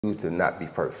to not be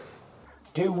first.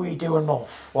 Do we do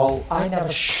enough? Well, I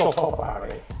never shut up about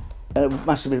it. It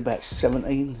must have been about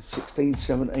 16,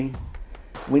 17.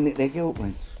 We nicked their guilt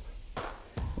rings.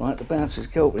 Right, the bouncer's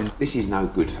guilt ring. This is no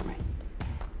good for me.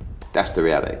 That's the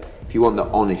reality. If you want the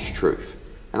honest truth,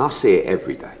 and I see it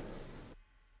every day.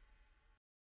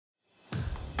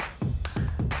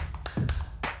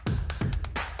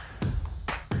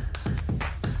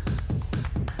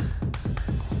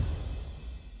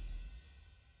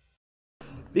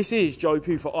 This is Joe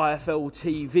Pugh for IFL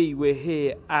TV. We're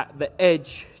here at the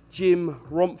Edge, Jim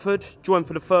Romford, joined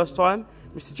for the first time,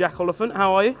 Mr. Jack Oliphant.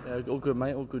 How are you? Yeah, all good,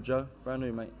 mate. All good, Joe. Brand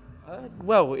new, mate.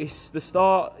 Well, it's the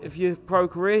start of your pro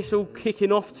career. It's all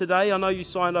kicking off today. I know you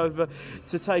signed over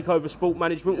to take over sport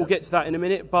management. We'll get to that in a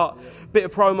minute. But bit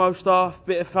of promo stuff,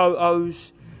 bit of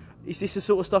photos. Is this the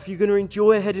sort of stuff you're going to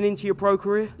enjoy heading into your pro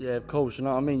career? Yeah, of course. You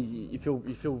know what I mean. You feel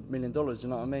 $1 million. You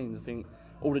know what I mean. I think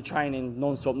all the training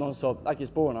non-stop. That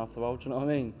gets boring after a while. Do you know what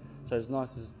I mean? So it's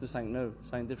nice to do something new,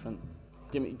 something different.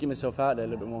 Get myself out there a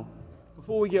little bit more.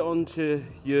 Before we get on to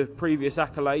your previous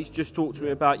accolades, just talk to me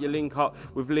about your link up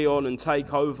with Leon and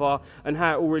takeover and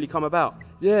how it all really come about.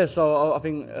 Yeah, so I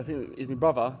think it's my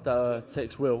brother that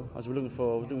texted Will as we're looking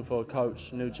for a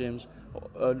coach, new gyms,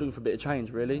 looking for a bit of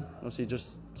change really. And obviously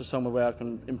just somewhere where I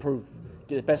can improve,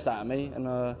 get the best out of me. And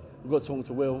we got talking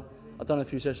to Will. I've done a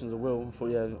few sessions with Will. I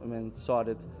thought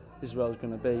decided this is where I was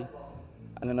going to be.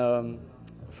 And then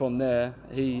from there,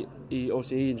 he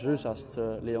introduced us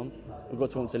to Leon. We got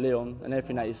talking to Leon, and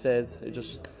everything that he said, we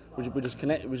just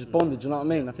connected, we just bonded. Do you know what I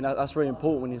mean? I think that's very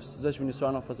important especially when you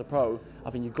sign off as a pro.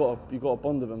 I think you've got to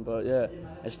bond with him. But yeah,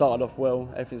 it started off well.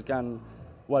 Everything's going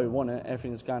the way we want it.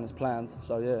 Everything's going as planned.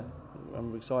 So yeah,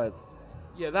 I'm excited.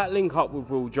 Yeah, that link up with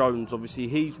Will Jones, obviously,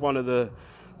 he's one of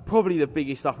probably the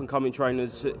biggest up-and-coming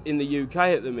trainers in the UK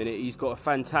at the minute. He's got a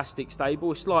fantastic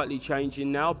stable. It's slightly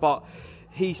changing now, but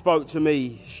he spoke to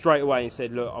me straight away and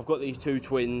said, look, I've got these two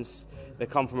twins. They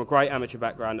come from a great amateur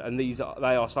background, and they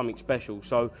are something special.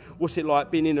 So what's it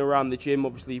like being in and around the gym?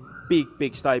 Obviously,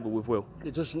 big stable with Will.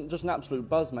 It's just an absolute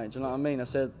buzz, mate. Do you know what I mean? I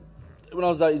said, when I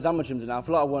was at his amateur gyms, I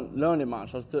feel like I wasn't learning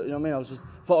much. I was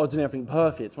doing everything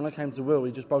perfect. When I came to Will,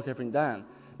 he just broke everything down.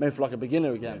 Made me feel like a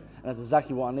beginner again, and that's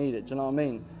exactly what I needed. Do you know what I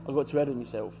mean? I got too ahead of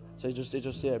myself. So it's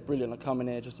just brilliant. I come in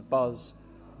here, just a buzz.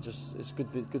 It's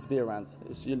good to be around.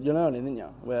 You're learning, aren't you?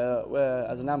 Where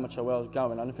as an amateur, where I was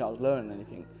going, I didn't think I was learning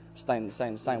anything. Staying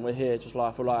the same. We're here,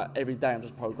 I feel like every day I'm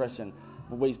just progressing,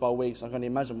 weeks by weeks. I can't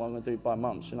imagine what I'm going to do by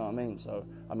months. You know what I mean? So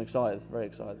I'm excited, very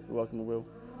excited. Working with Will.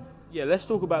 Yeah, let's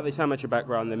talk about this amateur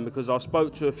background then, because I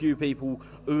spoke to a few people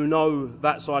who know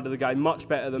that side of the game much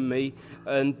better than me,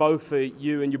 and both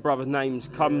you and your brother's names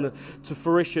come to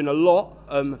fruition a lot.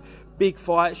 Big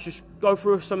fights. Just go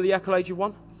through some of the accolades you've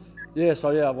won. Yeah,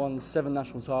 I've won 7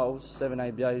 national titles, 7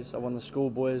 ABAs. I won the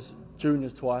schoolboys,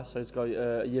 juniors twice, so it's got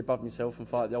a year above myself and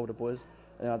fight the older boys.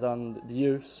 And then I've done the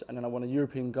youths, and then I won a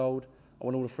European gold. I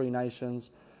won all the 3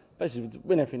 nations. Basically,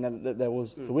 win everything that there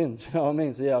was to win. Do you know what I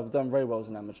mean? So yeah, I've done very well as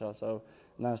an amateur. So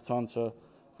now it's time to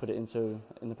put it in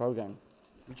the pro game.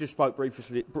 We just spoke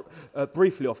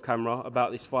briefly off camera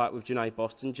about this fight with Junaid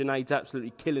Boston. Junaid's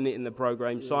absolutely killing it in the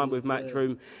program. Signed with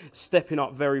Matchroom, stepping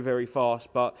up very, very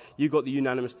fast. But you got the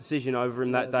unanimous decision over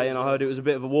him that day, and I heard it was a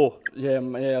bit of a war. Yeah.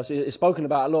 It's spoken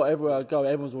about a lot everywhere I go.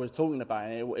 Everyone's always talking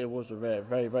about it. It was a very,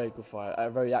 very, very good fight.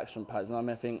 Very action-packed. You know what I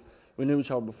mean? I think we knew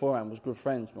each other beforehand. Was good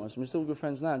friends. We're still good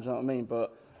friends now. Do you know what I mean?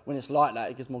 But when it's like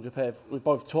that, it gets more competitive. We're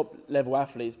both top-level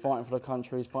athletes fighting for the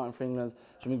countries, fighting for England.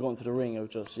 So when we got into the ring, it was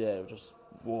just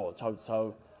war,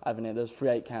 toe-to-toe, having it. There's 3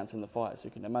 8 counts in the fight, so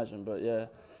you can imagine. But yeah,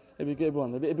 it'd be a good one.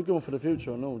 It'd be a good one for the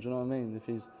future and all, do you know what I mean? If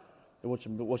he's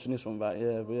watching this one back,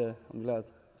 but yeah, I'm glad.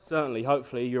 Certainly,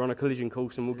 hopefully you're on a collision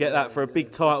course and we'll get that for a big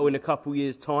title in a couple of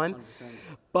years' time. 100%.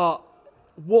 But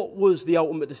what was the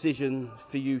ultimate decision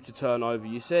for you to turn over?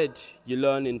 You said you're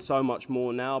learning so much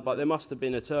more now, but there must have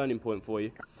been a turning point for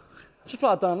you. I just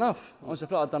felt I'd done enough. Honestly, I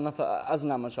felt I'd done enough as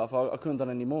an amateur. I couldn't have done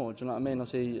any more, do you know what I mean?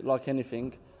 Obviously, like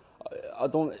anything, I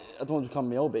don't want to become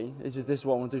my hobby. It's just this is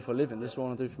what I want to do for a living. This is what I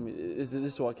want to do for me. This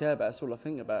is what I care about. That's all I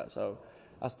think about. So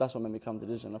that's what made me come to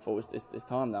the decision. I thought it's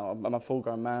time now. I'm a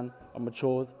full-grown man. I'm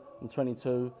matured. I'm 22,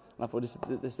 and I thought this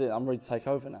is it. I'm ready to take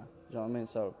over now. Do you know what I mean?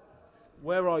 So,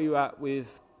 where are you at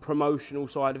with promotional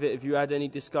side of it? Have you had any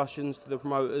discussions to the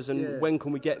promoters, and when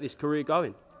can we get this career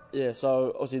going? Yeah,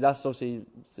 so that's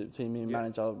between me and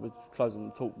manager. We're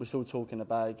closing talk. We're still talking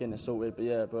about getting it sorted,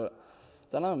 but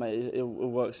I don't know, mate. It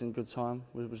works in good time.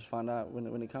 We'll just find out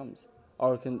when it comes. I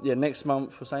reckon, next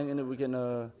month we're saying we're getting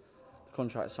the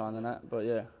contract signed and that. But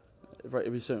yeah, it'll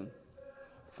be soon.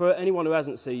 For anyone who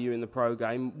hasn't seen you in the pro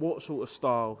game, what sort of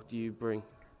style do you bring?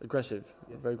 aggressive,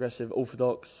 very aggressive,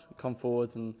 orthodox, come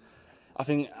forward. And I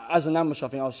think as an amateur, I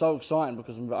think I was so excited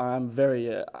because I am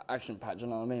very action-packed, you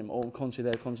know what I mean? All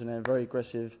constantly there, very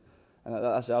aggressive. And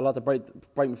that's it. I like to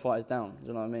break my fighters down,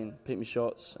 you know what I mean? Pick me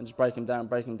shots and just break them down.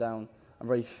 I'm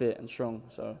very fit and strong,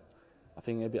 so I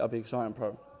think I'll be exciting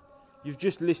pro. You've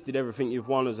just listed everything you've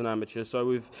won as an amateur, so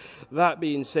with that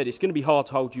being said, it's going to be hard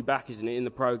to hold you back, isn't it, in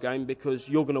the pro game, because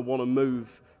you're going to want to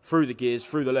move through the gears,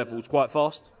 through the levels quite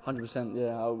fast? 100%,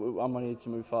 yeah. I'm going to need to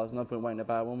move fast. No point waiting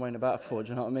about. I'm waiting about for, do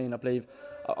you know what I mean? I believe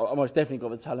I most definitely got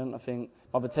the talent. I think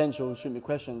my potential shouldn't be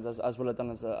questioned as well as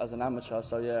done as an amateur.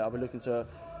 So, yeah, I'll be looking to...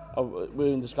 we're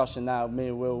in discussion now, me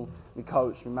and Will, my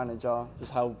coach, my manager,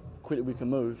 just how quickly we can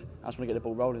move. I just want to get the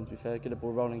ball rolling, to be fair. Get the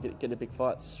ball rolling, get the big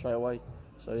fights straight away.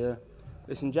 So, yeah.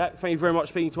 Listen, Jack, thank you very much for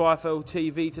speaking to IFL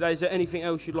TV today. Is there anything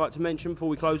else you'd like to mention before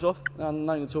we close off? No,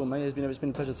 nothing at all, mate. It's been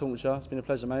a pleasure talking to you. It's been a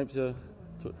pleasure, mate, to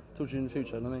talk to you in the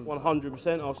future. You know what I mean?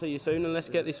 100%. I'll see you soon, and let's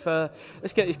get this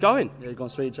going. Yeah, you're going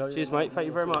sweet, Joe. Cheers, mate. Thank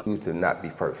you very much. Used to not be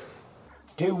first.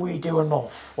 Do we do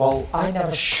enough? Well, I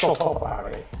never shut up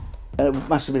about it. It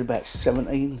must have been about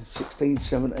 16,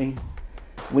 17.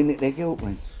 We nicked their guilt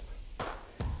rings.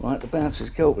 Right, the bouncer's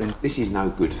guilt ring. This is no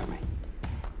good for me.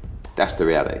 That's the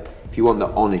reality. If you want the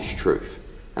honest truth,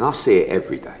 and I see it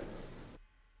every day,